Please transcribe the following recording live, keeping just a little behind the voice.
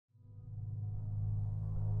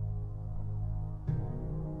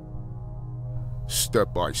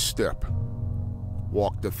Step by step,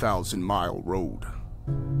 walk the 1,000-mile road.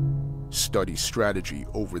 Study strategy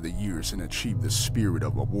over the years and achieve the spirit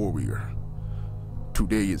of a warrior.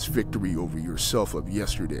 Today is victory over yourself of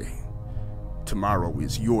yesterday. Tomorrow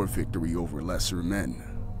is your victory over lesser men.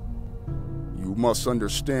 You must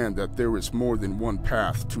understand that there is more than one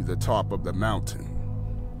path to the top of the mountain.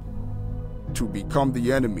 To become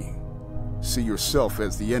the enemy, see yourself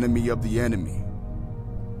as the enemy of the enemy.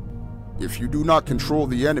 If you do not control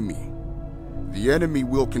the enemy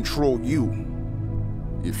will control you.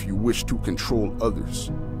 If you wish to control others,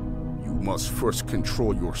 you must first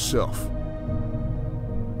control yourself.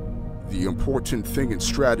 The important thing in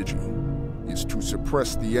strategy is to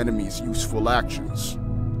suppress the enemy's useful actions,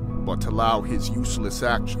 but allow his useless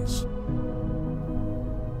actions.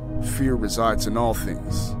 Fear resides in all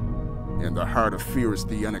things, and the heart of fear is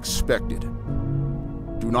the unexpected.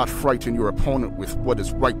 Do not frighten your opponent with what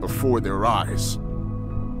is right before their eyes.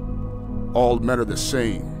 All men are the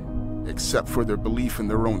same, except for their belief in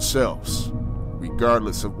their own selves,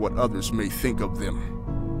 regardless of what others may think of them.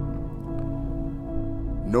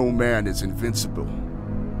 No man is invincible,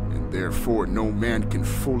 and therefore no man can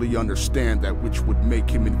fully understand that which would make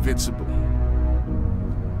him invincible.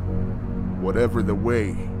 Whatever the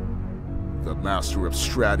way, the master of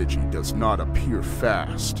strategy does not appear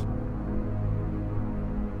fast.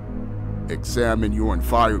 Examine your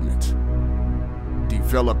environment.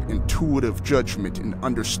 Develop intuitive judgment and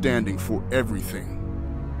understanding for everything.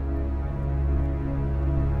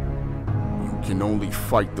 You can only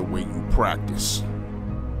fight the way you practice.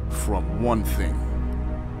 From one thing,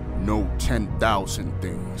 no 10,000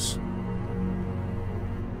 things.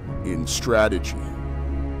 In strategy,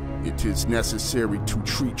 it is necessary to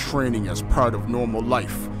treat training as part of normal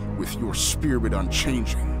life with your spirit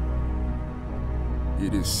unchanging.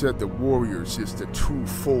 It is said the warrior's is the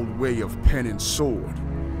twofold way of pen and sword,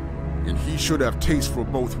 and he should have taste for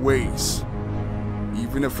both ways.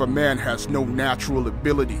 Even if a man has no natural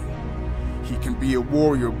ability, he can be a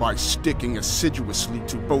warrior by sticking assiduously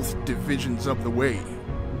to both divisions of the way.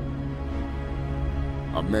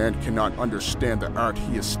 A man cannot understand the art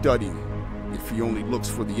he is studying if he only looks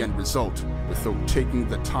for the end result without taking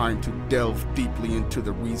the time to delve deeply into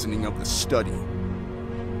the reasoning of the study.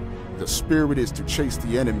 The spirit is to chase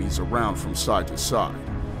the enemies around from side to side.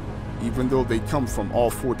 Even though they come from all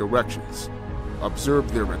four directions,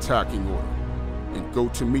 observe their attacking order and go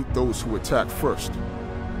to meet those who attack first.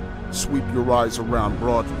 Sweep your eyes around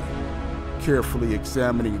broadly, carefully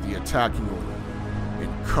examining the attacking order,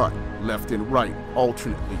 and cut left and right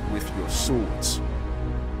alternately with your swords.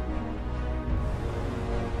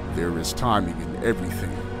 There is timing in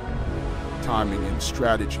everything. Timing and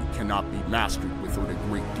strategy cannot be mastered without a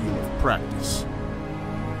great deal of practice.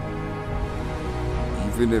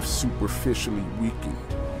 Even if superficially weakened,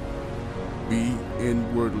 be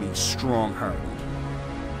inwardly strong-hearted.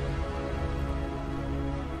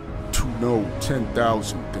 To know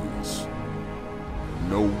 10,000 things,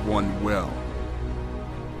 know one well.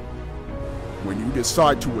 When you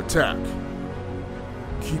decide to attack,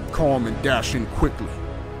 keep calm and dash in quickly,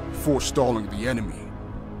 forestalling the enemy.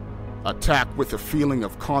 Attack with a feeling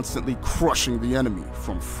of constantly crushing the enemy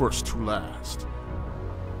from first to last.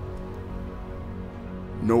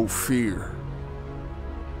 No fear,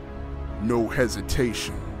 no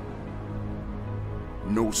hesitation,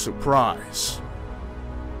 no surprise,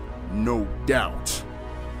 no doubt.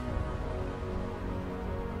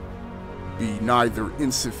 Be neither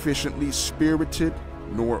insufficiently spirited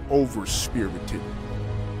nor over-spirited.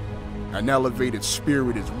 An elevated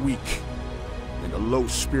spirit is weak, and a low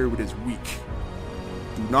spirit is weak.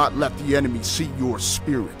 Do not let the enemy see your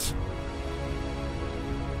spirit.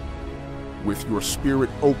 With your spirit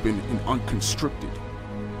open and unconstricted,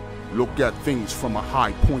 look at things from a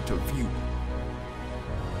high point of view.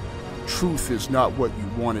 Truth is not what you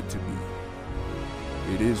want it to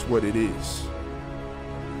be. It is what it is.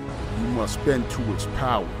 You must bend towards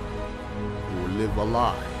power or live a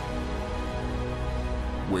lie.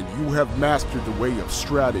 When you have mastered the way of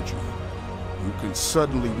strategy, you can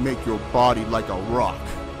suddenly make your body like a rock.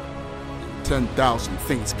 10,000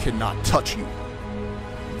 things cannot touch you.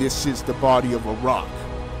 This is the body of a rock.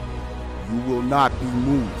 You will not be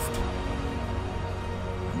moved.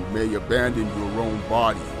 You may abandon your own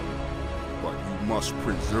body, but you must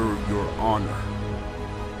preserve your honor.